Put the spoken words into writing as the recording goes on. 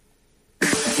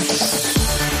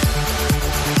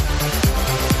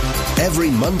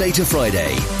Every Monday to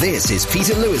Friday, this is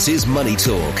Peter Lewis's Money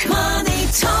Talk. Money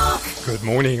Talk. Good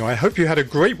morning. I hope you had a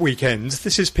great weekend.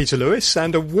 This is Peter Lewis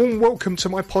and a warm welcome to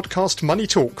my podcast Money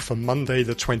Talk for Monday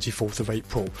the 24th of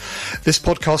April. This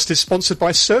podcast is sponsored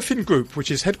by Surfin Group, which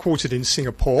is headquartered in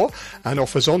Singapore and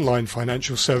offers online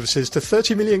financial services to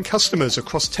 30 million customers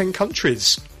across 10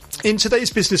 countries. In today's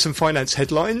business and finance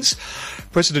headlines,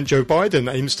 President Joe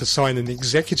Biden aims to sign an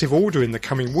executive order in the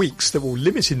coming weeks that will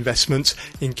limit investment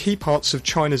in key parts of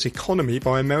China's economy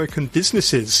by American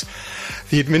businesses.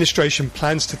 The administration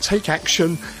plans to take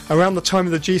action around the time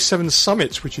of the G7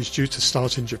 summit, which is due to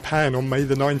start in Japan on May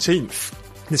the 19th.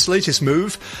 This latest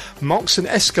move marks an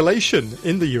escalation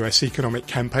in the US economic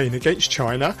campaign against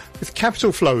China, with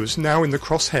capital flows now in the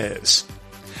crosshairs.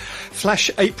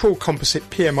 Flash April composite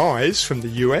PMIs from the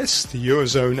US, the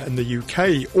Eurozone and the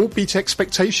UK all beat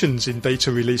expectations in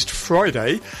data released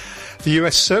Friday. The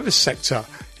US service sector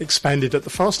expanded at the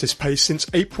fastest pace since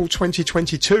April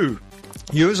 2022.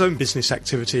 Eurozone business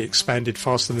activity expanded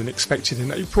faster than expected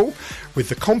in April, with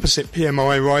the composite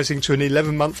PMI rising to an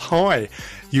 11-month high.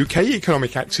 UK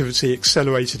economic activity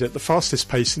accelerated at the fastest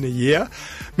pace in a year.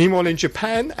 Meanwhile, in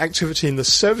Japan, activity in the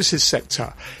services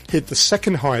sector hit the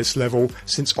second highest level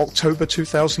since October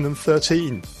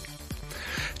 2013.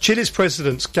 Chile's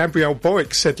President Gabriel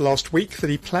Boric said last week that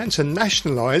he planned to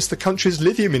nationalise the country's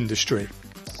lithium industry.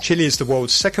 Chile is the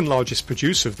world's second largest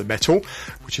producer of the metal,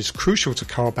 which is crucial to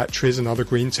car batteries and other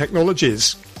green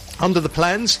technologies. Under the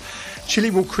plans, Chile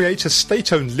will create a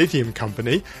state-owned lithium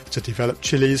company to develop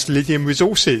Chile's lithium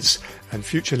resources, and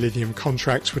future lithium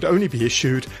contracts would only be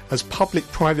issued as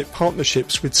public-private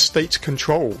partnerships with state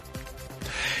control.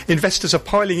 Investors are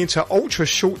piling into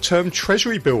ultra-short-term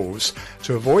treasury bills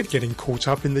to avoid getting caught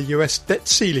up in the US debt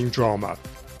ceiling drama.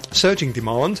 Surging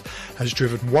demand has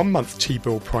driven 1-month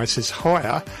T-bill prices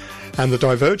higher, and the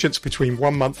divergence between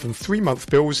 1-month and 3-month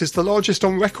bills is the largest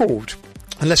on record.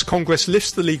 Unless Congress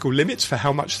lifts the legal limits for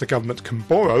how much the government can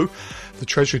borrow, the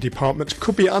Treasury Department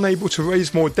could be unable to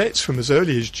raise more debts from as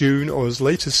early as June or as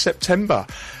late as September,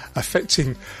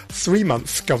 affecting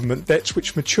 3-month government debt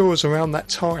which matures around that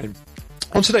time.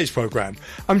 On today's programme,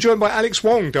 I'm joined by Alex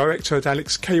Wong, Director at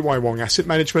Alex K.Y. Wong Asset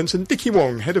Management, and Dickie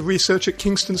Wong, Head of Research at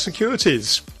Kingston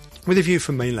Securities. With a view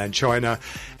from mainland China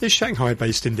is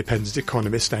Shanghai-based independent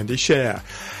economist Andy Scher.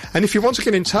 And if you want to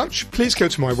get in touch, please go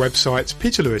to my website,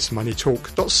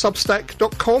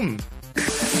 peterlewismoneytalk.substack.com.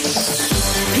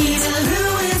 Peter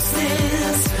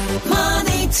Lewis's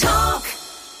Money Talk.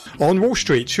 On Wall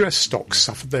Street, US stocks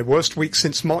suffered their worst week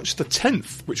since March the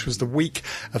 10th, which was the week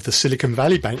of the Silicon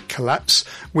Valley Bank collapse,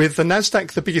 with the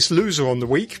Nasdaq the biggest loser on the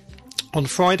week. On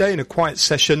Friday, in a quiet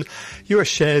session, US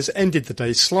shares ended the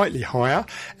day slightly higher.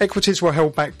 Equities were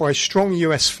held back by strong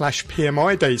US flash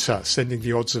PMI data, sending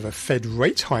the odds of a Fed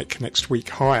rate hike next week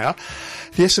higher.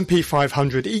 The S&P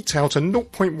 500 eked out a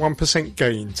 0.1%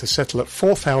 gain to settle at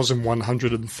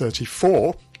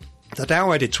 4,134. The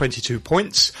Dow added 22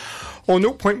 points, or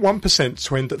 0.1%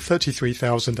 to end at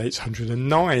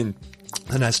 33,809.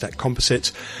 The Nasdaq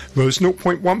Composite rose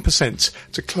 0.1%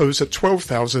 to close at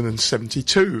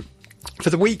 12,072.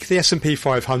 For the week, the S&P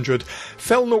 500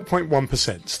 fell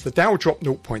 0.1%. The Dow dropped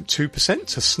 0.2%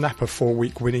 to snap a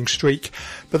 4-week winning streak,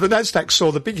 but the Nasdaq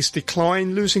saw the biggest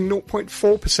decline, losing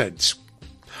 0.4%.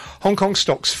 Hong Kong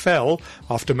stocks fell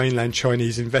after mainland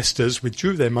Chinese investors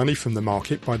withdrew their money from the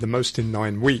market by the most in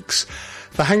 9 weeks.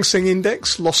 The Hang Seng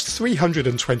Index lost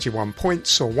 321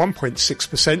 points, or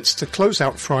 1.6%, to close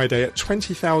out Friday at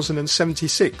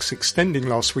 20,076, extending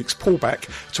last week's pullback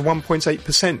to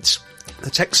 1.8%.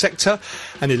 The tech sector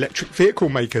and electric vehicle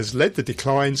makers led the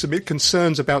declines amid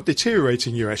concerns about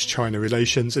deteriorating US-China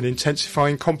relations and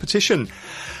intensifying competition.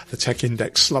 The tech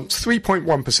index slumped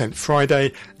 3.1%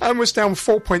 Friday and was down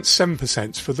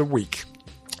 4.7% for the week.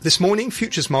 This morning,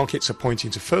 futures markets are pointing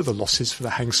to further losses for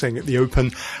the Hang Seng at the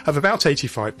open of about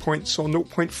 85 points, or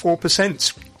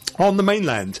 0.4%. On the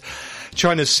mainland,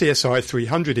 China's CSI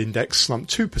 300 index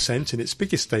slumped 2% in its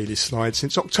biggest daily slide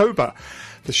since October.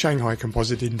 The Shanghai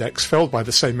Composite Index fell by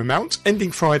the same amount,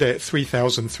 ending Friday at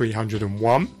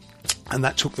 3,301. And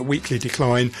that took the weekly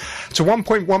decline to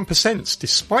 1.1%,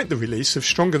 despite the release of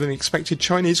stronger than expected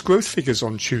Chinese growth figures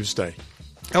on Tuesday.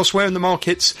 Elsewhere in the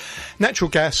markets, natural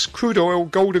gas, crude oil,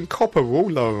 gold and copper were all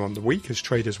lower on the week as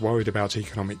traders worried about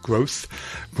economic growth.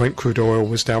 Brent crude oil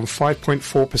was down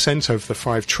 5.4% over the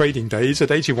 5 trading days at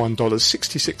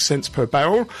 $81.66 per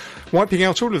barrel, wiping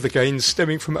out all of the gains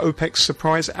stemming from OPEC's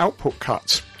surprise output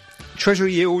cuts.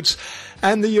 Treasury yields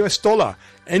and the US dollar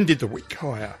ended the week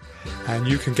higher. And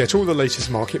you can get all the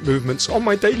latest market movements on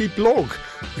my daily blog,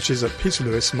 which is at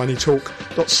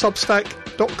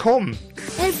peterlewismoneytalk.substack.com.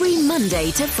 Every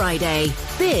Monday to Friday,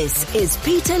 this is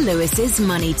Peter Lewis's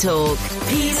Money Talk.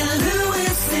 Peter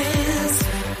Lewis's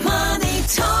Money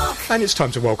Talk. And it's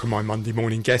time to welcome my Monday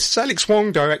morning guests, Alex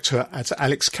Wong, Director at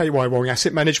Alex K.Y. Wong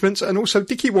Asset Management, and also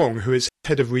Dickie Wong, who is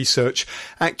Head of Research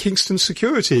at Kingston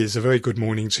Securities. A very good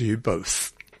morning to you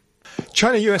both.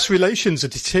 China-US relations are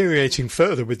deteriorating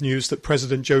further with news that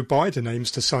President Joe Biden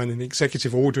aims to sign an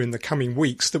executive order in the coming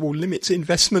weeks that will limit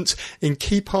investment in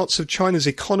key parts of China's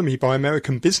economy by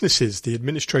American businesses. The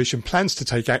administration plans to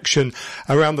take action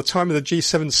around the time of the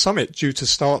G7 summit due to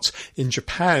start in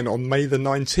Japan on May the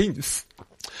 19th.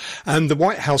 And the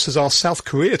White House has asked South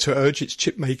Korea to urge its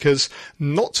chip makers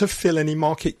not to fill any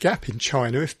market gap in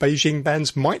China if Beijing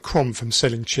bans Micron from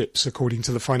selling chips, according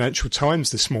to the Financial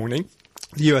Times this morning.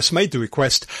 The US made the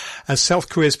request as South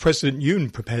Korea's President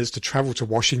Yoon prepares to travel to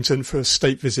Washington for a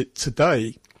state visit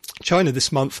today. China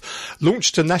this month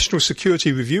launched a national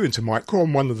security review into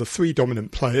Micron, one of the three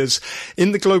dominant players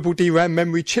in the global DRAM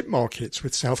memory chip markets,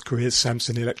 with South Korea's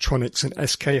Samsung Electronics and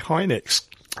SK Hynix.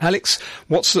 Alex,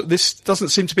 this doesn't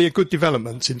seem to be a good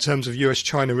development in terms of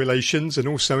US-China relations and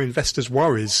also investors'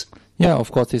 worries. Yeah,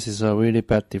 of course, this is a really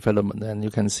bad development, and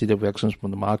you can see the reactions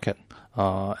from the market.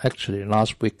 Actually,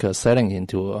 last week, selling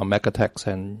into Megatex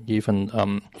and even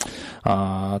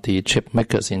the chip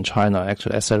makers in China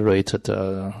actually accelerated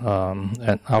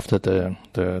and after the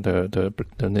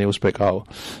news breakout.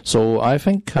 So I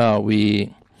think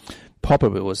we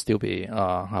probably will still be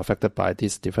affected by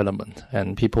this development,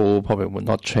 and people probably will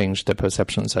not change their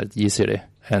perceptions as easily.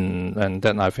 And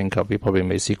then I think we probably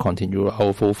may see continued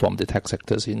outflow from the tech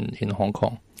sectors in Hong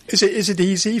Kong. Is it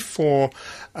easy for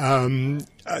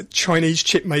Chinese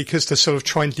chip makers to sort of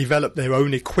try and develop their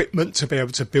own equipment to be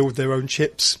able to build their own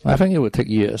chips? I think it will take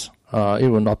years. It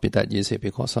will not be that easy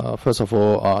because first of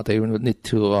all, they will need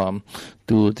to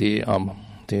do the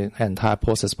entire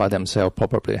process by themselves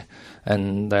probably,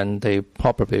 and then they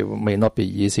probably may not be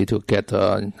easy to get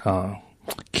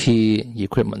key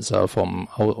equipment from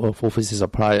overseas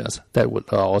suppliers. That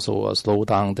would also slow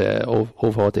down their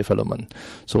overall development.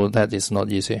 So that is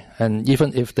not easy. And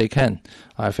even if they can,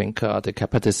 I think the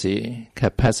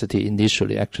capacity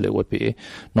initially actually would be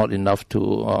not enough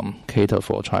to cater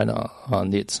for China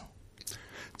needs.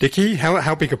 Dickie,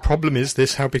 how big a problem is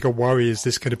this? How big a worry is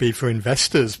this going to be for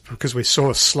investors? Because we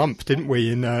saw a slump, didn't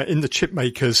we, in the chip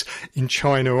makers in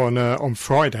China on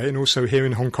Friday, and also here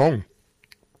in Hong Kong.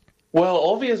 Well,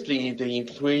 obviously, the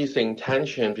increasing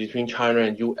tension between China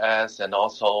and U.S. and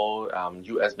also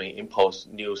U.S. may impose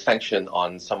new sanction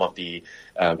on some of the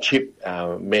chip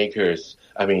makers.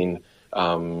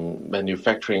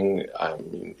 Manufacturing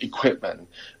equipment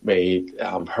may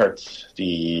hurt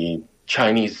the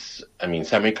Chinese,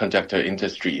 semiconductor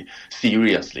industry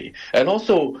seriously. And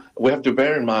also, we have to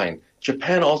bear in mind,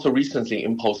 Japan also recently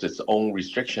imposed its own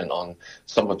restriction on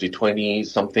some of the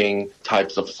 20-something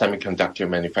types of semiconductor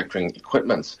manufacturing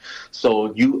equipments.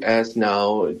 So U.S.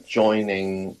 now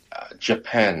joining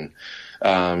Japan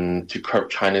to curb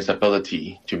China's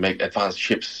ability to make advanced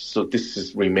chips. So this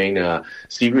has remained a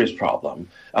serious problem.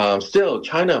 Still,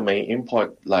 China may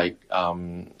import, as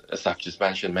I've just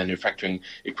mentioned, manufacturing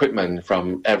equipment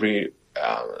from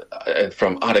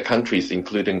from other countries,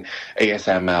 including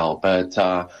ASML. But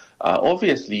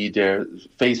obviously, they're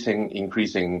facing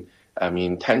increasing,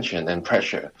 tension and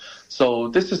pressure. So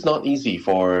this is not easy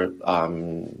for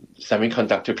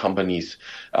semiconductor companies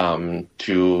to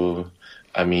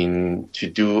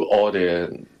do all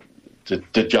the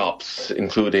jobs,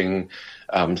 including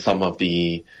some of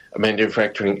the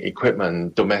manufacturing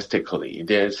equipment domestically.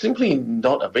 They're simply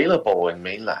not available in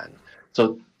mainland.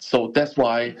 So that's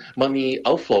why money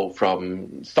outflow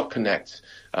from Stock Connect,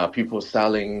 people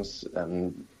selling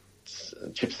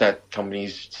chipset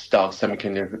companies stocks,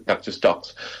 semiconductor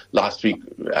stocks last week,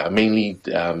 mainly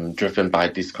driven by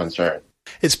this concern.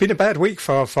 It's been a bad week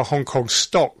for Hong Kong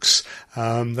stocks.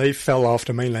 They fell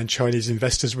after mainland Chinese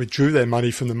investors withdrew their money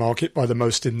from the market by the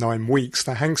most in 9 weeks.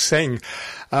 The Hang Seng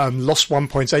lost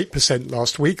 1.8%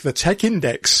 last week. The tech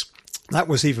index, that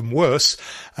was even worse.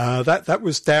 That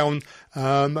was down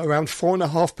around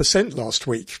 4.5% last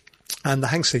week. And the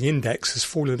Hang Seng Index has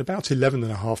fallen about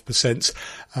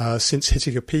 11.5% since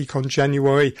hitting a peak on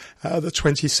January the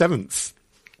 27th.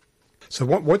 So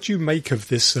what do you make of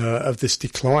this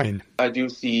decline? I do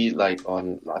see,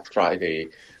 on last Friday,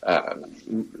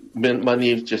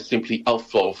 money just simply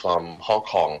outflow from Hong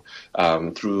Kong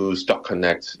through Stock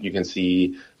Connect. You can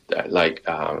see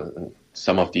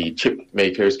some of the chip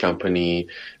makers company,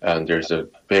 and there's a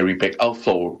very big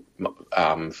outflow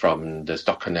from the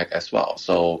Stock Connect as well.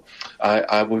 So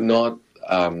I would not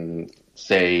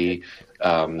say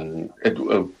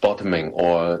bottoming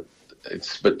or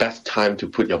it's the best time to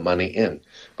put your money in.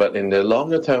 But in the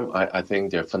longer term, I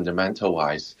think they're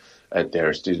fundamental-wise,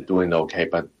 they're still doing okay,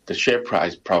 but the share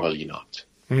price probably not.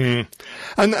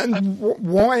 And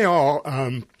why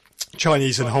are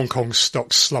Chinese and Hong Kong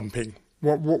stocks slumping?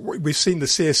 What we've seen the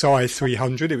CSI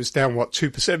 300, it was down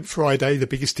 2% Friday, the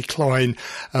biggest decline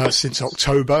since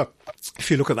October.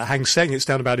 If you look at the Hang Seng, it's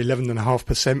down about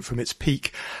 11.5% from its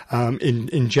peak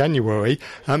in January.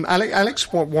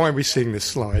 Alex, why are we seeing this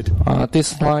slide? This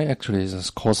slide actually is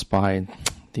caused by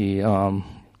the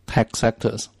tech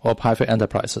sectors or private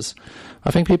enterprises.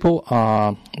 I think people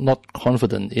are not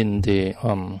confident in the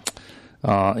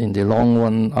long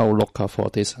run outlook for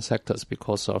these sectors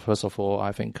because, first of all,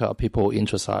 I think people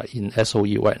interested in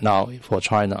SOE right now for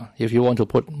China. If you want to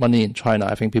put money in China,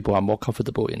 I think people are more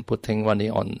comfortable in putting money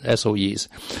on SOEs.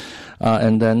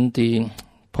 And then the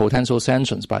potential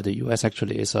sanctions by the U.S.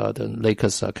 actually is the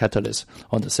latest catalyst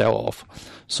on the sell-off.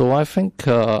 So I think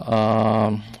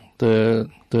the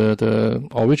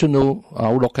original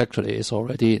outlook actually is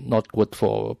already not good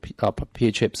for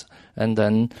P chips. And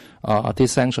then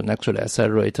this sanction actually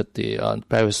accelerated the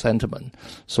bearish sentiment.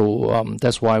 So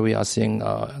that's why we are seeing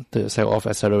the sell-off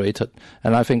accelerated.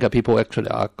 And I think people actually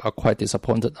are quite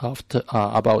disappointed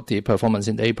about the performance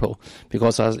in April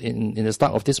because in the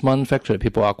start of this month, actually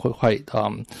people are quite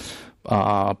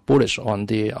bullish on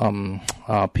the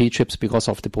P chips because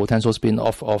of the potential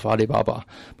spin-off of Alibaba.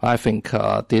 But I think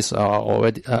this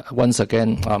already once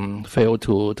again failed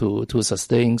to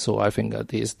sustain. So I think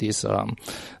this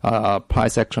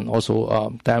price action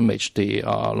also damaged the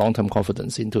long-term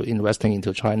confidence into investing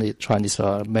into Chinese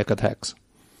mega techs.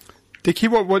 Dickie,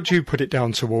 what do you put it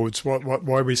down towards? Why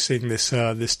are we seeing this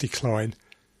decline?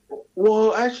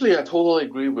 Well, actually, I totally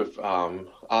agree with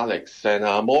Alex, and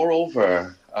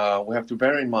moreover, we have to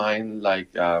bear in mind,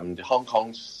 the Hong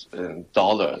Kong's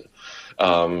dollar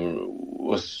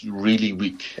was really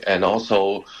weak and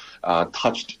also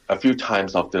touched a few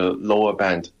times of the lower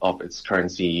band of its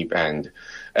currency band.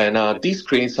 And these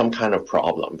create some kind of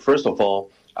problem. First of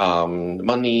all,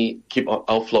 money keep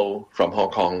outflow from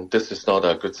Hong Kong. This is not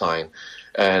a good sign.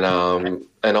 And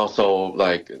also,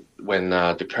 when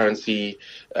the currency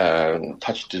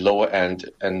touched the lower end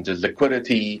and the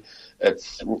liquidity,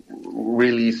 it's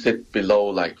really sit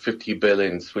below 50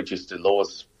 billion, which is the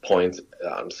lowest point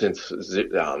since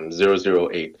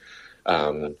 008.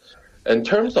 In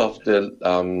terms of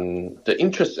the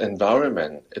interest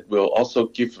environment, it will also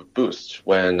give a boost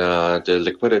when the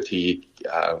liquidity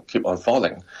keep on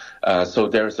falling. So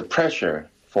there is a pressure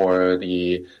for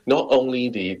not only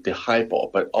the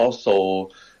HIBOR, but also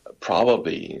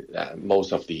probably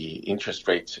most of the interest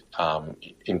rates,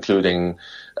 including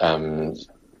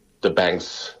the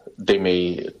banks. They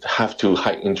may have to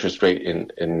hike interest rate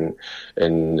in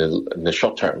the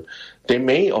short term. They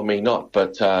may or may not,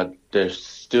 but there's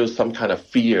still some kind of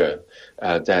fear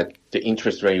that the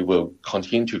interest rate will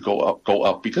continue to go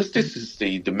up because this is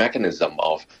the mechanism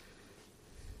of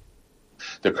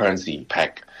the currency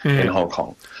peg in Hong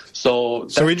Kong. So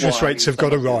interest rates have got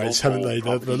to rise, haven't they?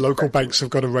 The local banks have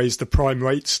got to raise the prime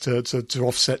rates to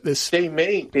offset this. They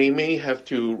may have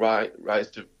to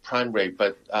rise the prime rate,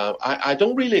 but I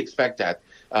don't really expect that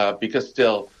because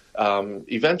still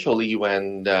eventually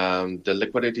when the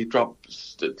liquidity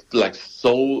drops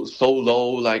so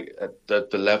low, at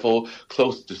the level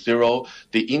close to zero,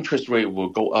 the interest rate will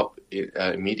go up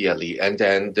immediately, and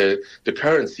then the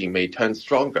currency may turn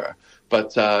stronger.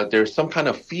 But there's some kind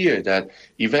of fear that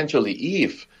eventually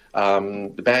if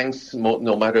the banks,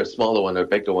 no matter a smaller one or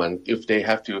bigger one, if they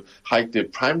have to hike the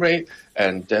prime rate,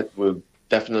 and that will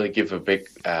definitely give a big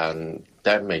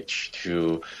damage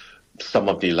to some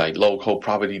of the local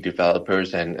property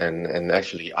developers and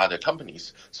actually other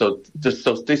companies. So this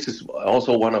is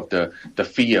also one of the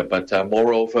fear. But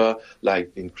moreover,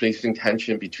 increasing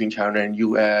tension between China and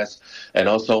U.S. and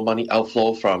also money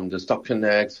outflow from the Stock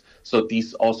Connect. So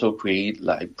these also create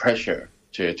pressure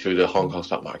to the Hong Kong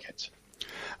stock market.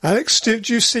 Alex, do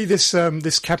you see this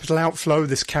this capital outflow,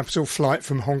 this capital flight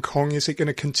from Hong Kong? Is it going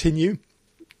to continue?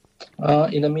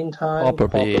 In the meantime,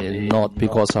 probably not,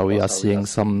 because we are seeing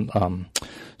some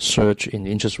surge in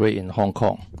interest rate in Hong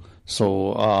Kong.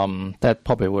 So that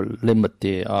probably will limit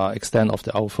the extent of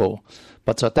the outflow.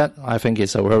 But that I think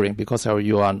is worrying because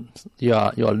you are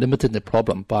limiting the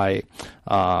problem by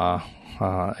a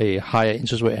higher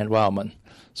interest rate environment.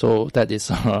 So that is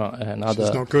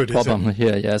another not good, problem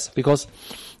here, yes, because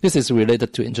this is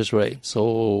related to interest rate.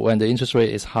 So when the interest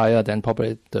rate is higher, then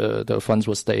probably the funds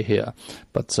will stay here,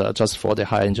 but just for the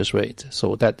high interest rate.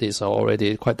 So that is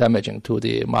already quite damaging to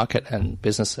the market and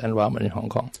business environment in Hong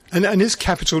Kong. And is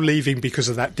capital leaving because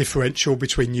of that differential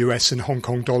between US and Hong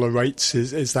Kong dollar rates?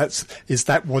 Is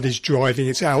that what is driving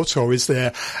it out, or is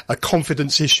there a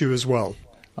confidence issue as well?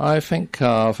 I think,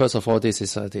 first of all, this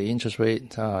is the interest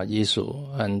rate issue,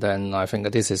 and then I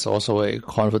think this is also a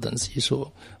confidence issue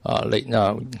in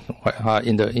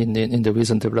the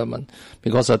recent development,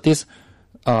 because this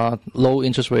low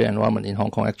interest rate environment in Hong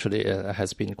Kong actually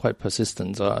has been quite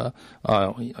persistent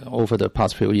over the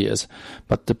past few years.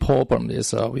 But the problem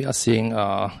is we are seeing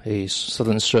a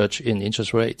sudden surge in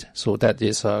interest rate, so that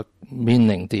is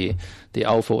meaning the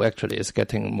outflow actually is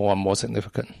getting more and more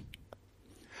significant.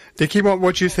 Dickie,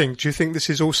 what do you think? Do you think this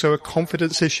is also a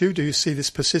confidence issue? Do you see this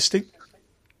persisting?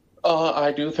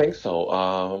 I do think so.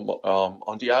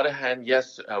 On the other hand,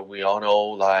 yes, we all know,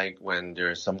 like, when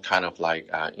there's some kind of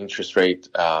interest rate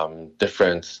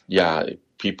difference,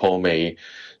 people may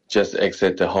just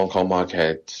exit the Hong Kong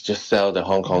market, just sell the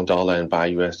Hong Kong dollar and buy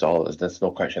US dollars. That's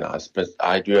no question asked. But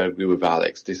I do agree with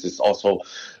Alex. This is also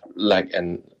like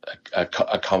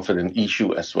a confident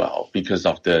issue as well, because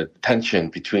of the tension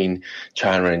between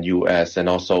China and US, and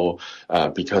also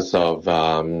because of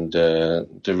the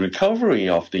recovery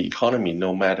of the economy,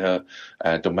 no matter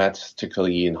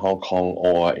domestically in HongOng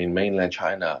or in mainland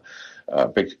China.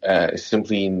 Is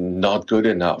simply not good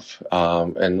enough.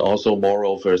 And also,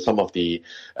 moreover, some of the,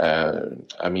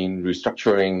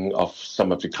 restructuring of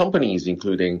some of the companies,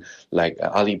 including like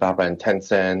Alibaba and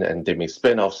Tencent, and they may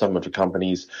spin off some of the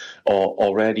companies,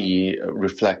 already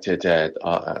reflected that,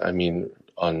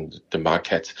 on the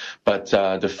market. But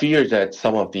the fear that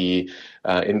some of the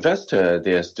investors,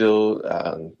 they are still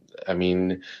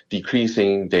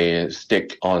decreasing their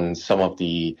stake on some of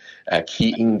the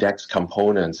key index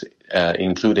components,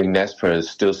 including Naspers is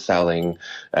still selling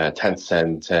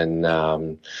Tencent, and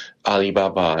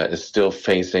Alibaba is still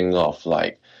facing off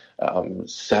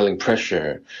selling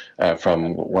pressure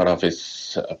from one of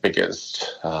its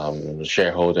biggest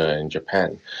shareholder in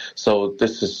Japan. So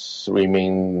this is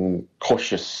remain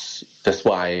cautious. That's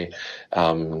why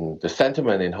the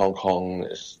sentiment in Hong Kong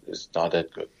is not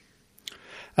that good.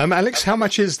 Alex, how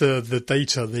much is the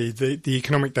data, the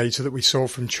economic data that we saw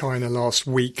from China last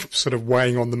week sort of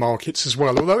weighing on the markets as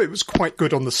well? Although it was quite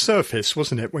good on the surface,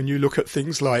 wasn't it? When you look at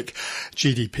things like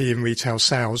GDP and retail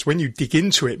sales, when you dig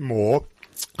into it more,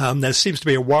 there seems to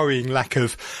be a worrying lack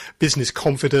of business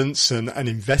confidence and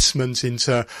investment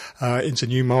into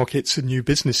new markets and new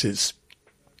businesses.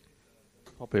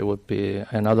 Probably would be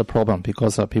another problem,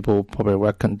 because people probably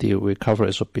reckon the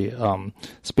recovery should be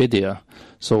speedier.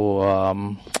 So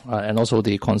and also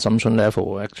the consumption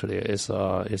level actually is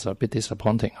a bit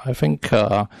disappointing. I think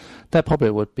that probably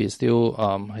would be still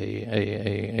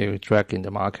a drag in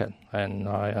the market,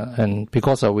 and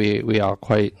because we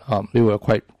were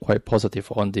quite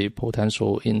positive on the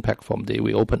potential impact from the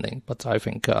reopening, but I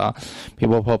think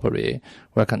people probably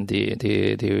reckon the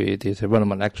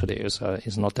development actually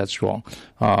is not that strong.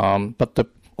 But the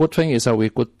good thing is that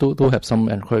we could do have some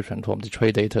encouragement from the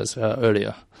trade data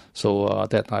earlier. So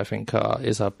that I think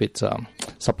is a bit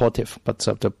supportive. But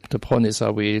the point is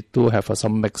we do have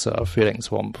some mixed feelings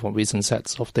from recent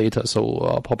sets of data.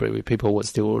 So probably people will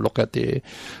still look at the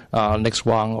next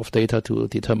round of data to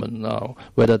determine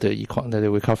whether the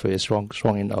recovery is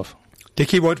strong enough.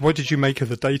 Dickie, what did you make of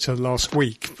the data last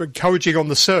week? Encouraging on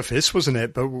the surface, wasn't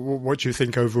it? But what do you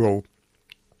think overall?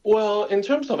 Well, in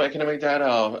terms of economic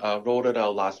data rolled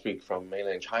out last week from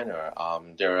mainland China,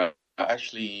 there are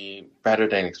actually better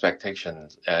than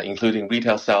expectations, including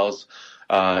retail sales,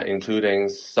 including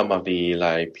some of the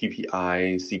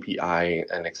PPI, CPI,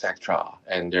 and etc.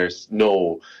 And there's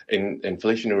no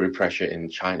inflationary pressure in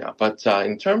China. But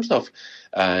in terms of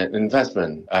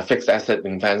investment, fixed asset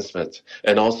investment,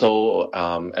 and also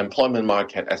employment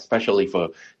market, especially for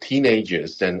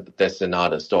teenagers, then that's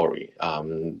another story.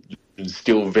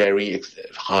 Still very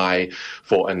high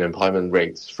for unemployment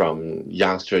rates from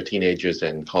youngster teenagers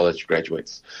and college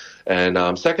graduates.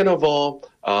 And second of all,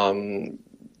 the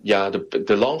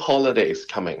long holiday is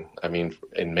coming.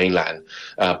 In mainland,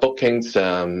 bookings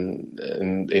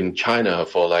in China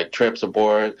for trips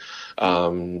abroad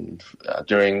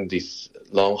during this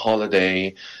long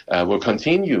holiday will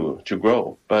continue to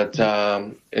grow. But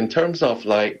in terms of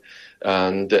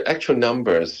the actual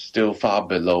numbers still far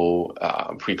below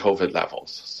pre-COVID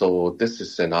levels. So this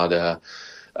is another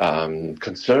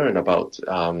concern about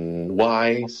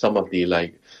why some of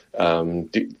the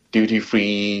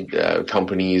duty-free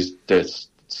companies,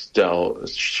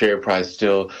 share price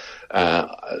still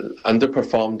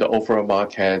underperform the overall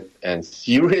market and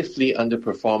seriously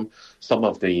underperform some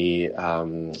of the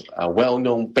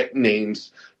well-known big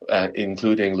names,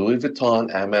 including Louis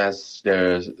Vuitton, Hermès.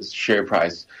 Their share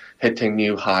price hitting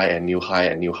new high and new high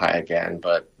and new high again,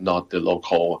 but not the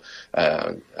local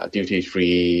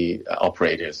duty-free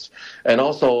operators. And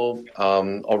also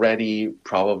already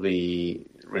probably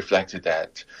reflected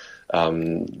that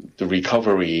the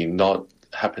recovery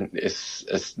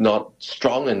is not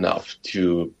strong enough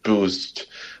to boost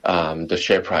the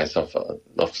share price of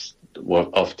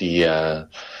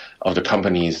the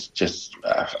companies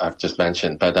I've just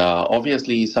mentioned. But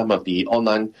obviously, some of the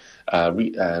online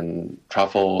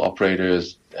travel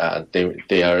operators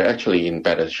they are actually in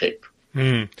better shape.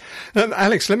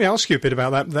 Alex, let me ask you a bit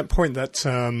about that point that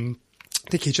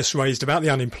Dickie just raised about the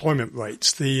unemployment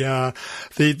rates. The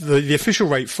official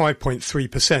rate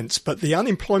 5.3%, but the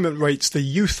unemployment rates, the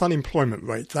youth unemployment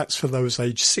rate, that's for those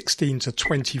aged 16 to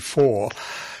 24,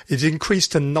 is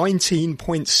increased to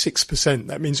 19.6%.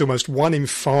 That means almost 1 in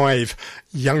 5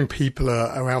 young people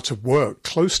are out of work,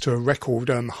 close to a record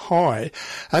high.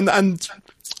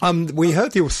 And we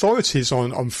heard the authorities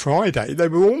on Friday. They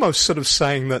were almost sort of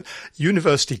saying that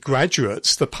university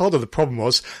graduates, the part of the problem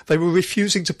was they were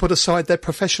refusing to put aside their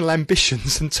professional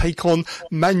ambitions and take on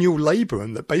manual labour,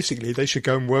 and that basically they should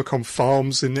go and work on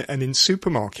farms and in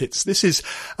supermarkets. This is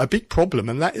a big problem,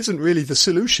 and that isn't really the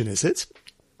solution, is it?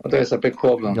 There's a big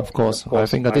problem. Of course. I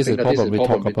think that this is a problem we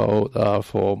talk about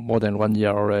for more than 1 year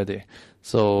already.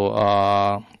 So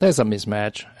there's a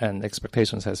mismatch, and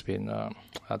expectations has been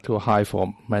too high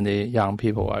for many young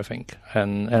people, I think.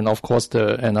 And of course,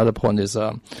 another point is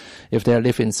if they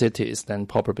live in cities, then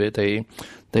probably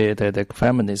their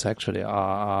families actually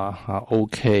are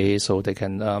okay, so they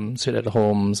can sit at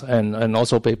homes, and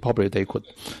also probably they could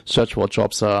search for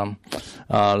jobs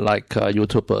like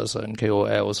YouTubers and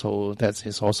KOL. So that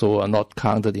is also not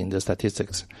counted in the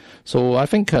statistics. So I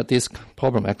think this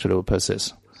problem actually will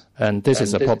persist. And this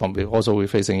is a problem we're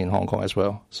facing in Hong Kong as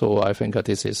well. So I think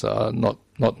this is not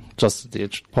just the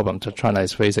problem that China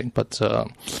is facing, but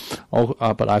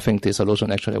I think the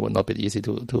solution actually will not be easy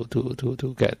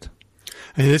to get.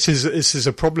 And this is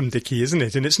a problem, Dickie, isn't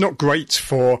it? And it's not great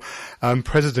for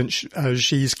President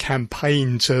Xi's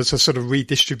campaign to sort of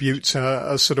redistribute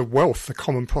a sort of wealth, a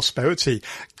common prosperity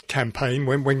campaign,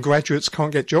 when graduates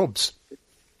can't get jobs.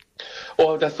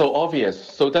 Well, that's so obvious.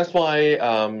 So that's why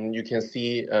you can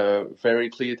see a very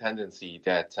clear tendency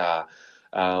that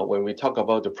when we talk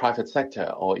about the private sector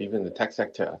or even the tech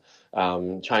sector,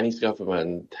 Chinese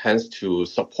government tends to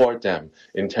support them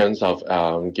in terms of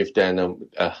give them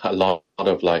a lot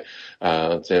of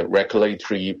the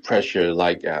regulatory pressure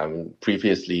like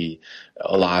previously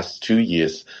last 2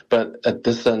 years. But it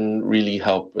doesn't really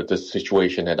help the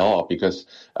situation at all, because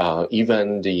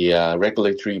even the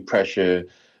regulatory pressure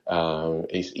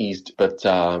is eased, but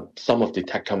some of the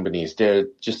tech companies, they're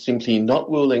just simply not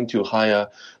willing to hire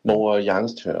more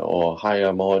youngsters or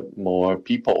hire more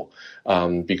people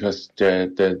because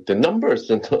the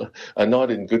numbers are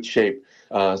not in good shape.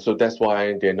 So that's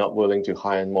why they're not willing to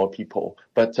hire more people.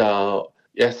 But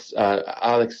yes,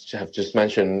 Alex have just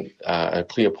mentioned a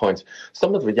clear point.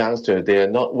 Some of the youngsters, they are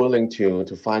not willing to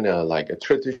find a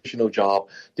traditional job.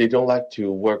 They don't like to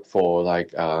work for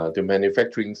the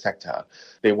manufacturing sector.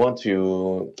 They want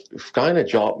to find a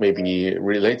job maybe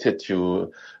related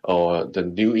to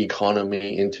the new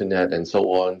economy, internet, and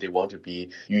so on. They want to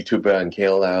be YouTuber and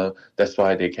KOL. That's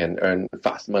why they can earn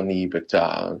fast money. But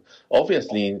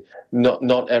obviously,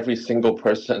 not every single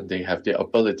person, they have the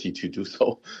ability to do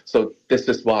so. So this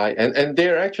is why, and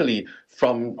they're actually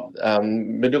from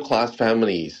middle class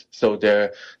families. So they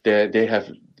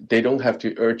don't have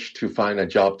to urge to find a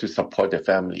job to support their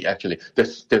family. Actually,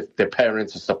 their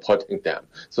parents are supporting them.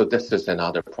 So this is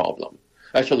another problem.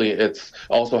 Actually, it's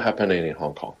also happening in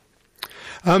Hong Kong.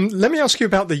 Let me ask you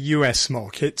about the US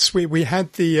markets. We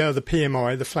had the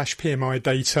PMI, the flash PMI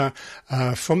data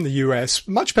from the US,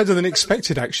 much better than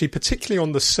expected, actually, particularly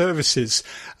on the services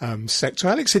sector.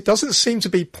 Alex, it doesn't seem to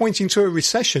be pointing to a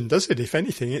recession, does it? If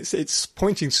anything, it's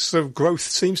pointing to sort of growth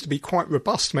seems to be quite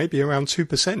robust, maybe around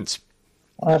 2%.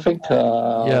 I think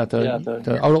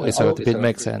the outlook is a bit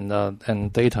mixed,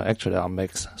 and data actually are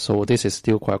mixed. So this is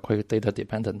still quite data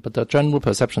dependent. But the general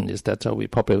perception is that we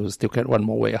probably will still get one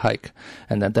more rate hike,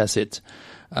 and then that's it.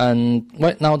 And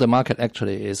right now the market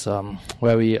actually is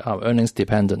very earnings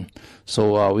dependent.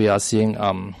 So we are seeing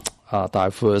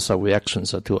diverse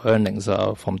reactions to earnings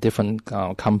from different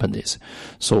companies.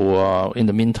 So in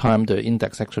the meantime, the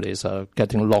index actually is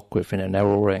getting locked within a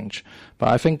narrow range. But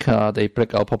I think the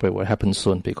breakout probably will happen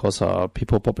soon because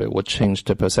people probably will change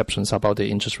their perceptions about the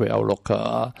interest rate outlook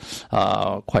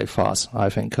quite fast. I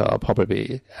think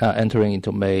probably entering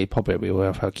into May, probably we will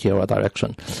have a clearer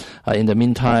direction. In the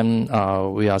meantime,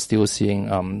 we are still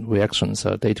seeing reactions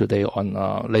day to day on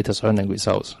latest earning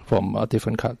results from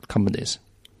different companies.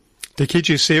 Dickie,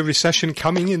 do you see a recession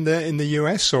coming in the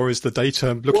US, or is the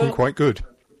data looking quite good?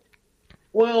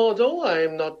 Well, although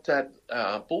I'm not that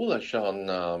bullish on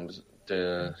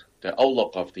the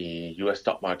outlook of the U.S.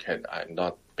 stock market, I'm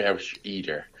not bearish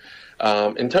either.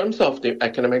 In terms of the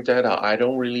economic data, I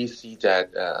don't really see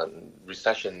that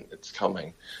recession is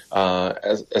coming,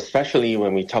 especially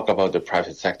when we talk about the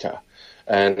private sector.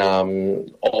 And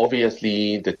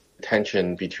obviously, the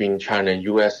tension between China and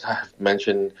U.S., I've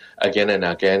mentioned again and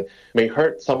again, may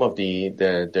hurt some of the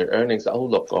earnings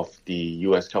outlook of the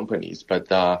U.S. companies, but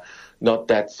not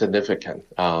that significant,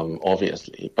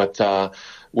 obviously. But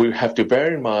we have to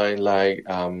bear in mind,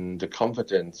 the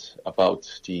confidence about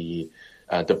the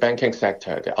banking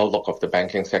sector, the outlook of the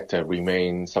banking sector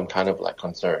remains some kind of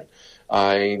concern.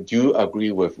 I do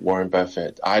agree with Warren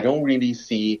Buffett. I don't really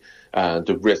see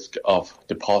the risk of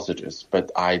depositors, but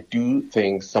I do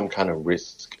think some kind of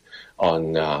risk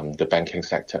on the banking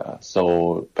sector.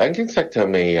 So banking sector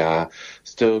may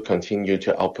still continue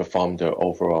to outperform the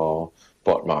overall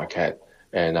bond market.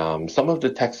 And some of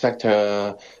the tech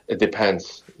sector, it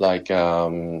depends. I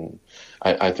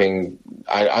think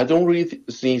I don't really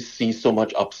see so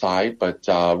much upside, but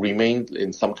remain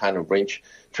in some kind of range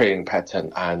trading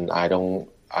pattern, and I don't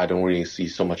really see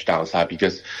so much downside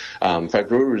because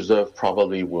Federal Reserve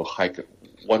probably will hike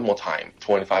one more time,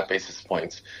 25 basis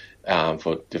points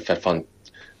for the Fed fund,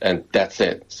 and that's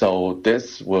it. So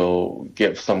this will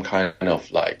give some kind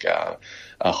of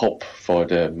a hope for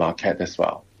the market as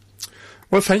well.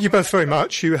 Well, thank you both very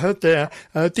much. You heard there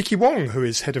Dickie Wong, who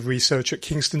is Head of Research at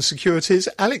Kingston Securities,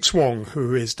 Alex Wong,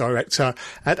 who is Director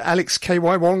at Alex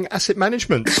K.Y. Wong Asset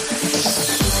Management.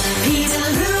 Peter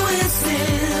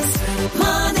Lewis's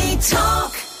Money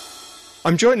Talk.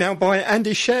 I'm joined now by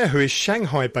Andy Sher, who is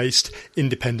Shanghai-based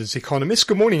independent economist.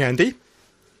 Good morning, Andy.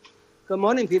 Good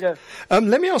morning, Peter.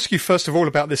 Let me ask you first of all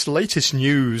about this latest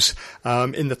news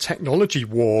in the technology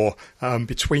war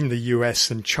between the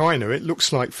US and China. It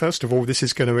looks like, first of all, this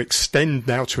is going to extend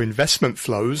now to investment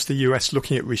flows, the US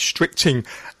looking at restricting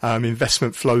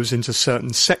investment flows into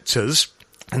certain sectors.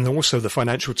 And also the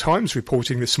Financial Times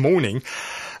reporting this morning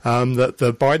that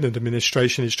the Biden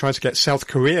administration is trying to get South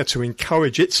Korea to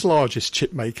encourage its largest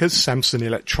chip makers, Samsung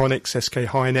Electronics, SK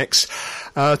Hynix,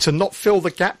 to not fill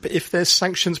the gap if there's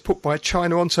sanctions put by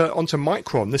China onto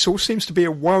Micron. This all seems to be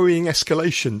a worrying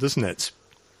escalation, doesn't it?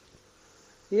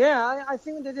 Yeah, I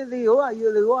think that the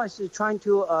US is trying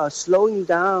to slow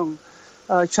down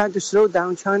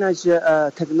China's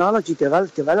technology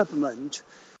development.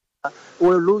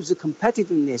 Will lose the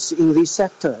competitiveness in these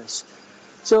sectors.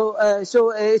 So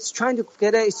it's trying to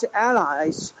get its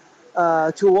allies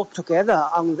to work together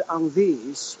on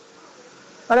these.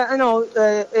 But I know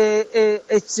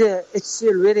it's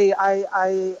really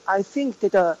I think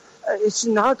that it's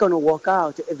not going to work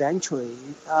out eventually.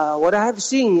 What I have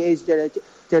seen is that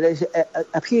it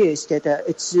appears that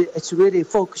it's really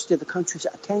focused the country's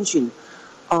attention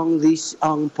on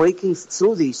breaking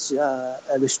through these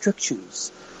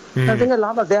restrictions. I think there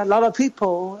are a lot of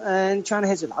people, and China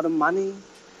has a lot of money.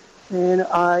 And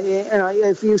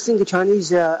if you think the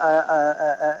Chinese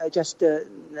just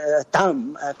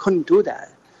dumb, couldn't do that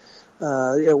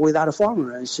without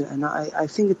foreigners, and I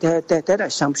think that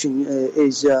assumption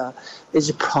is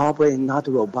probably not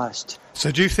robust. So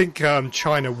do you think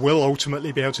China will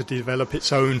ultimately be able to develop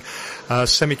its own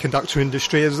semiconductor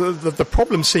industry? As the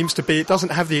problem seems to be it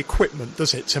doesn't have the equipment,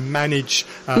 does it, to manage,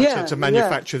 to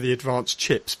manufacture the advanced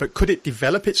chips? But could it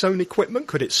develop its own equipment?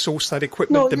 Could it source that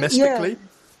equipment domestically?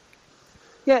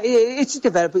 Yeah, it's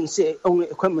developing its own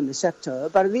equipment sector.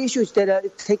 But the issue is that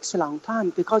it takes a long time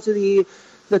because the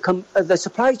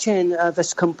supply chain,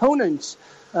 the components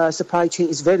supply chain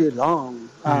is very long.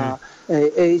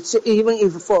 It's even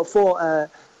if for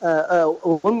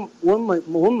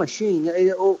one machine,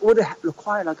 it would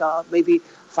require maybe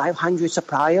 500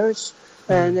 suppliers,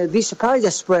 and these suppliers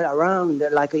are spread around.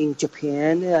 Like in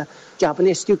Japan,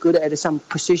 Japanese still good at some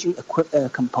precision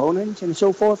components and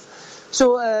so forth.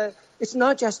 So it's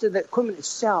not just the equipment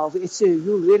itself; it's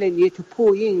you really need to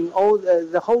pull in all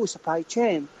the whole supply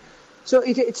chain. So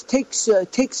it takes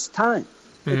time.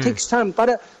 It takes time,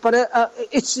 but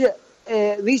it's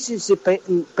this is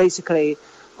basically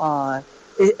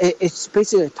it's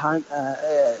basically time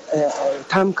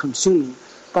consuming.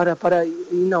 But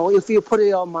if you put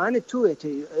your mind to it,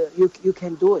 you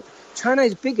can do it. China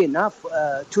is big enough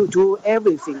to do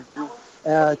everything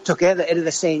together at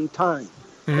the same time.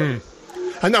 Mm.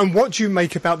 And what do you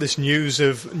make about this news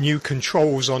of new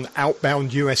controls on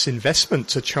outbound US investment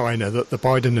to China that the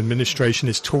Biden administration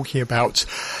is talking about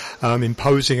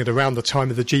imposing at around the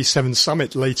time of the G7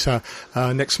 summit later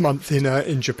next month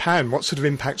in Japan? What sort of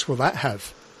impact will that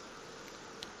have?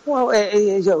 Well, like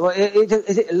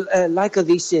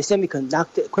this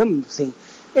semiconductor equipment thing,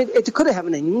 it could have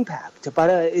an impact, but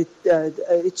it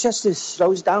just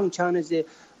slows down China's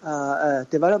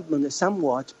development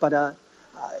somewhat, but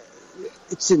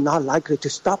it's not likely to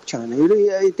stop China.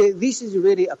 This is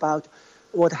really about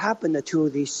what happened to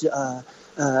this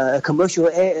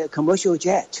commercial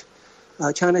jet.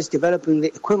 China is developing the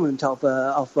equivalent of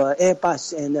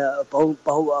Airbus and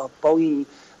Boeing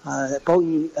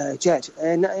jet,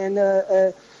 and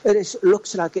it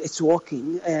looks like it's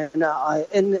working, and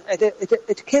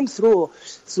it came through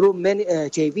many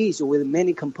JVs with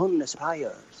many component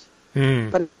suppliers.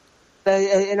 But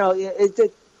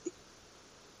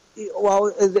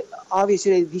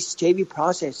obviously this JV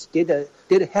process did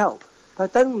help, but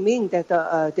it doesn't mean that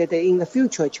in the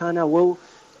future China will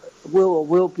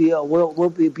be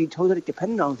totally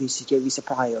dependent on these JV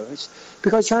suppliers,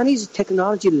 because Chinese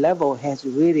technology level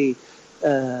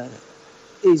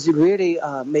is really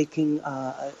making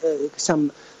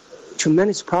some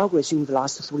tremendous progress in the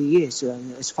last 3 years,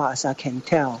 as far as I can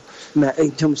tell,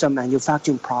 in terms of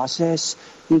manufacturing process,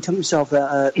 in terms of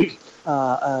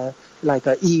like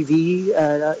EV.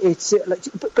 It's like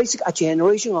basically a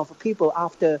generation of people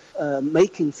after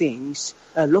making things,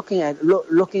 looking at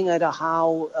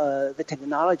how the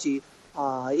technology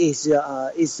how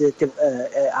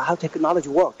technology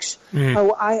works.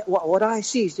 What I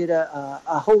see is that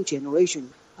a whole generation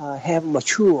have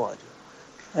matured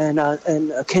and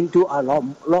can do a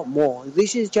lot more.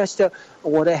 This is just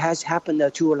what has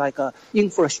happened to like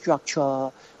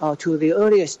infrastructure, to the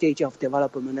earlier stage of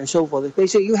development and so forth.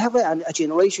 Basically, you have a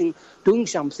generation doing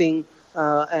something,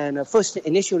 and first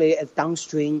initially at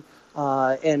downstream,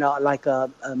 and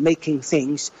making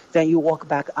things. Then you walk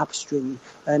back upstream,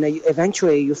 and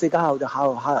eventually you figure out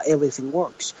how everything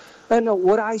works. And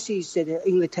what I see is that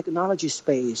in the technology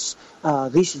space,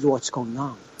 this is what's going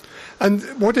on. And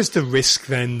what is the risk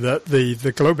then that the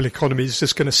global economy is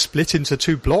just going to split into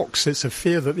two blocks? It's a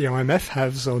fear that the IMF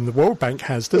has, or the World Bank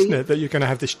has, doesn't it? That you're going to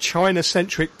have this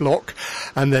China-centric block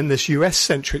and then this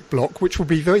US-centric block, which will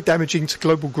be very damaging to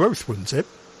global growth, wouldn't it?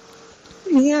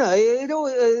 Yeah,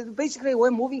 basically we're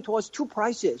moving towards two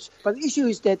prices. But the issue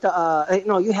is that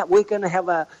we're going to have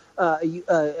a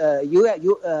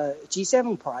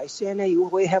G7 price, and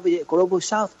we have a global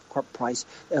South price,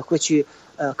 which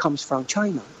comes from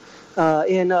China.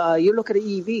 And you look at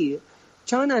the EV.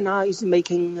 China now is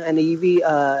making an EV.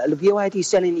 The BYD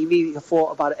selling EV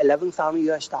for about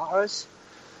 $11,000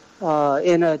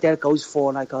 and that goes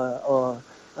for like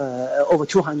over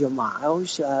 200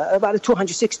 miles, about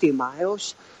 260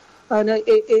 miles. And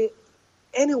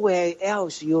anywhere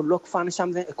else you find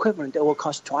something equivalent that will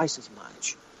cost twice as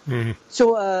much. Mm-hmm.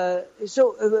 So this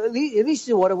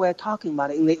is what we're talking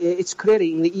about. It's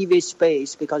clearly in the EV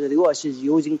space, because the U.S. is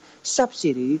using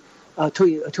subsidy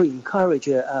to encourage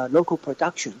local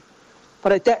production.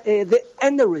 But the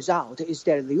end result is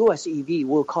that the U.S. EV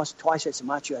will cost twice as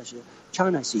much as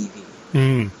China's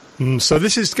EV. So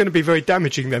this is going to be very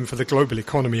damaging then for the global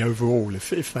economy overall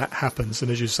if that happens.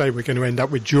 And as you say, we're going to end up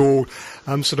with dual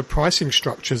sort of pricing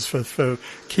structures for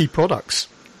key products.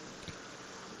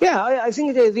 Yeah, I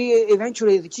think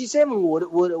eventually the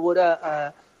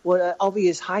G7 would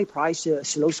obvious high price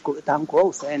slows down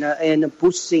growth and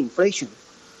boosts inflation.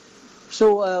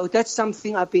 So that's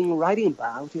something I've been writing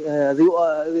about.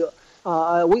 We're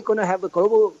going to have a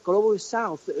global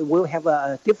South. We'll have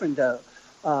a different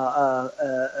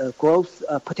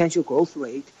potential growth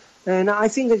rate, and I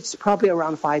think it's probably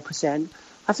around 5%.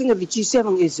 I think the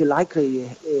G7 is likely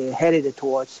headed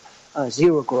towards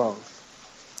zero growth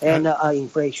and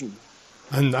inflation.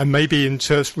 And maybe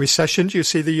into recession. Do you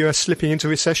see the US slipping into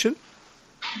recession?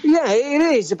 Yeah, it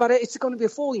is, but it's going to be a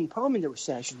full employment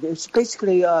recession. It's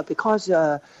basically because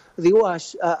the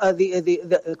U.S.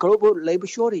 the global labor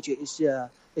shortage is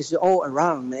all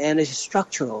around and it's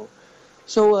structural.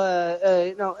 So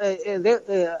the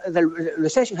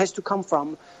recession has to come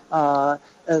from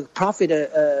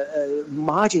profit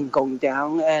margin going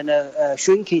down and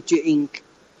shrinkage in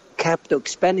capital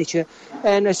expenditure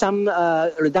and some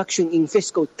reduction in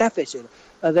fiscal deficit.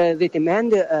 the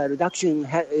demand reduction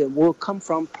will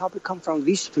probably come from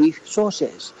these three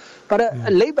sources.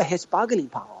 But labor has bargaining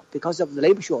power because of the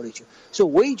labor shortage. So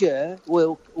wages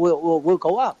will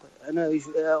go up, and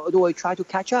will try to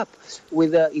catch up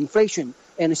with inflation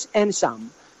and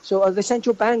some. So the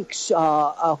central banks who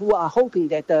are hoping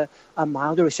that a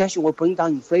mild recession will bring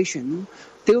down inflation,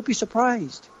 they will be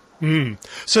surprised.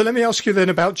 So let me ask you then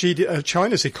about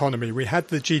China's economy. We had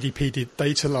the GDP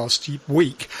data last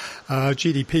week.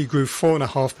 GDP grew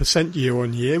 4.5% year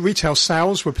on year. Retail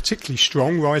sales were particularly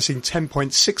strong, rising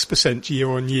 10.6% year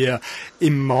on year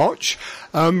in March.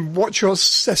 What's your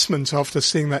assessment after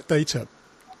seeing that data?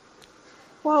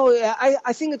 Well,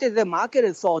 I think that the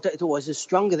market thought it was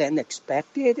stronger than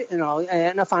expected, and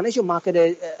the financial market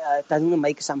doesn't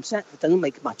make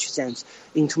much sense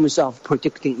in terms of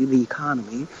predicting the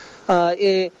economy.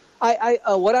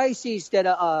 What I see is that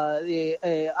I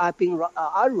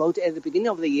wrote at the beginning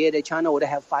of the year that China would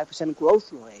have 5%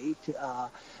 growth rate,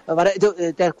 but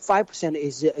that 5%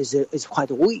 is quite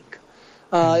weak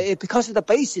because the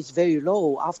base is very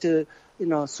low after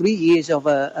 3 years of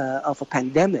a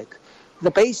pandemic. The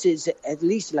base is at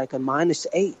least like a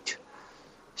 -8.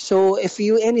 So if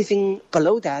you anything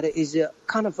below that is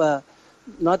kind of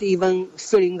not even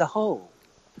filling the hole.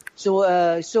 So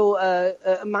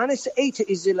 -8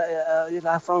 is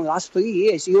from the last 3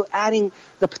 years. You're adding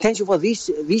the potential for this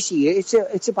year.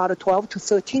 It's about 12 to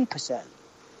 13%.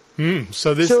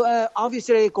 So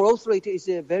obviously growth rate is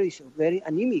very very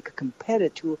anemic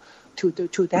compared to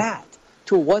that,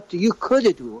 to what you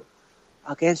could do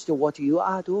against what you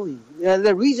are doing.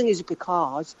 The reason is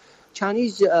because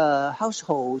Chinese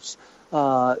households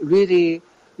really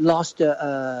lost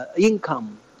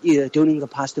income during the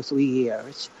past 3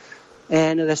 years,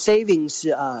 and the savings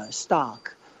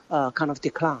stock kind of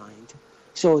declined.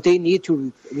 So they need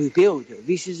to rebuild.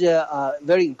 This is a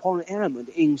very important element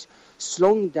in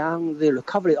slowing down the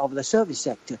recovery of the service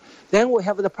sector. Then we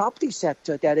have the property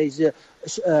sector that is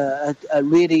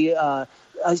really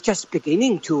just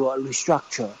beginning to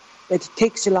restructure. It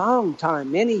takes a long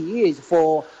time, many years,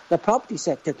 for the property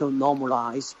sector to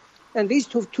normalize. And these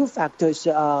two factors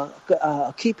are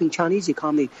keeping Chinese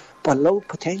economy below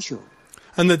potential.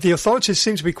 And the authorities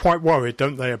seem to be quite worried,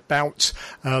 don't they, about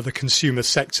the consumer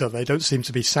sector? They don't seem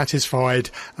to be satisfied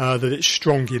that it's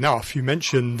strong enough. You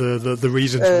mentioned the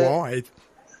reasons why.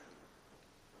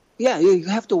 Yeah, you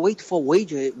have to wait for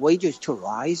wages to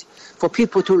rise, for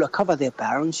people to recover their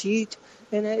balance sheet,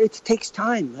 and it takes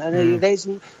time. And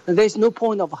there's no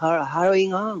point of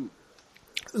hurrying on.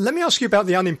 Let me ask you about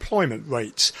the unemployment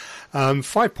rate.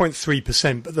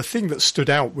 5.3%, but the thing that stood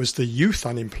out was the youth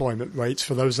unemployment rate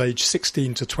for those aged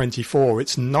 16 to 24.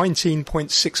 It's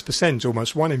 19.6%,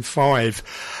 almost 1 in 5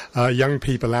 young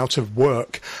people out of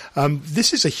work.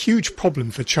 This is a huge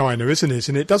problem for China, isn't it?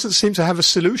 And it doesn't seem to have a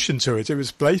solution to it. It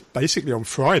was basically on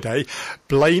Friday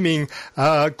blaming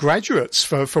graduates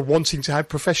for wanting to have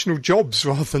professional jobs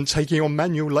rather than taking on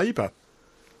manual labour.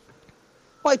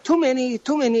 Well, too many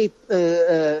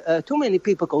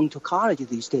people going to college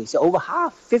these days. Over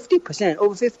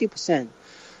 50%.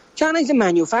 China is a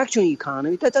manufacturing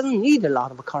economy that doesn't need a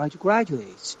lot of college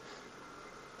graduates.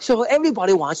 So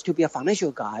everybody wants to be a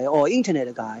financial guy or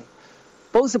internet guy.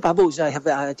 Both bubbles have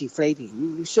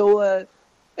deflating. So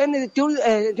and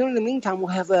during the meantime,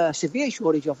 we have a severe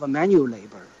shortage of manual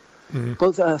labor,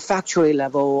 both factory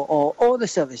level or the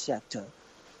service sector.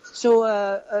 So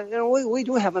we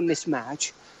do have a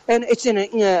mismatch, and it's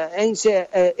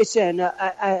an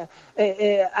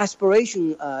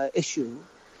aspiration issue.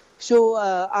 So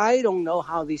I don't know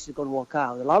how this is going to work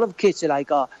out. A lot of kids who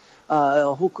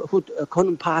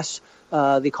couldn't pass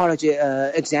the college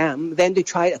exam, then they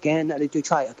try again,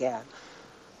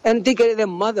 and they get their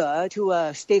mother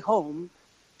to stay home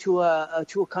to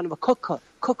kind of cook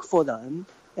for them,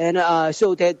 and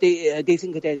so that they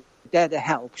think that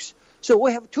helps. So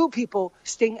we have 2 people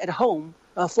staying at home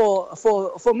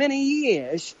for many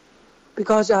years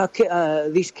because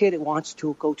this kid wants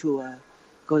to go to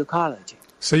college.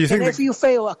 So you think if you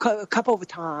fail a couple of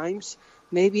times,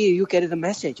 maybe you get the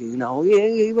message.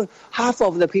 Even half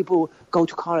of the people go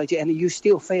to college and you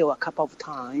still fail a couple of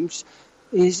times.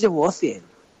 Is it worth it?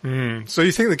 So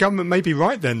you think the government may be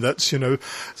right then that,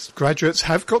 graduates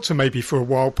have got to maybe for a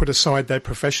while put aside their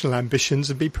professional ambitions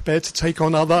and be prepared to take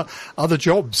on other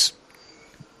jobs?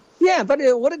 Yeah, but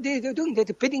what are they doing? They're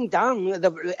bidding down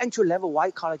the entry-level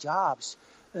white-collar jobs,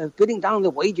 bidding down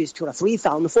the wages to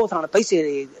 $3,000, $4,000,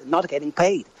 basically not getting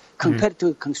paid, compared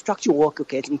to construction worker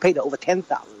getting paid over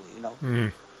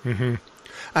 $10,000,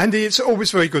 Andy, it's always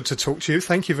very good to talk to you.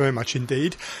 Thank you very much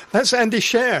indeed. That's Andy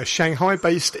Sher,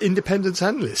 Shanghai-based independent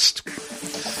analyst.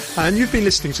 And you've been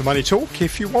listening to Money Talk.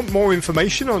 If you want more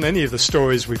information on any of the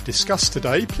stories we've discussed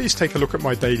today, please take a look at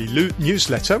my daily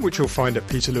newsletter, which you'll find at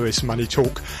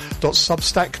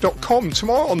peterlewismoneytalk.substack.com.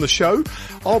 Tomorrow on the show,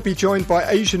 I'll be joined by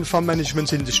Asian fund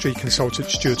management industry consultant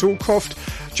Stuart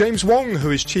Allcroft, James Wong,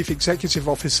 who is Chief Executive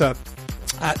Officer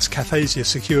at Cathasia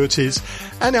Securities,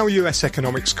 and our US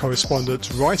economics correspondent,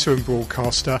 writer and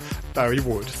broadcaster, Barry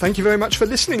Wood. Thank you very much for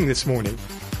listening this morning.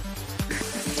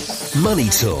 Money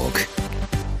Talk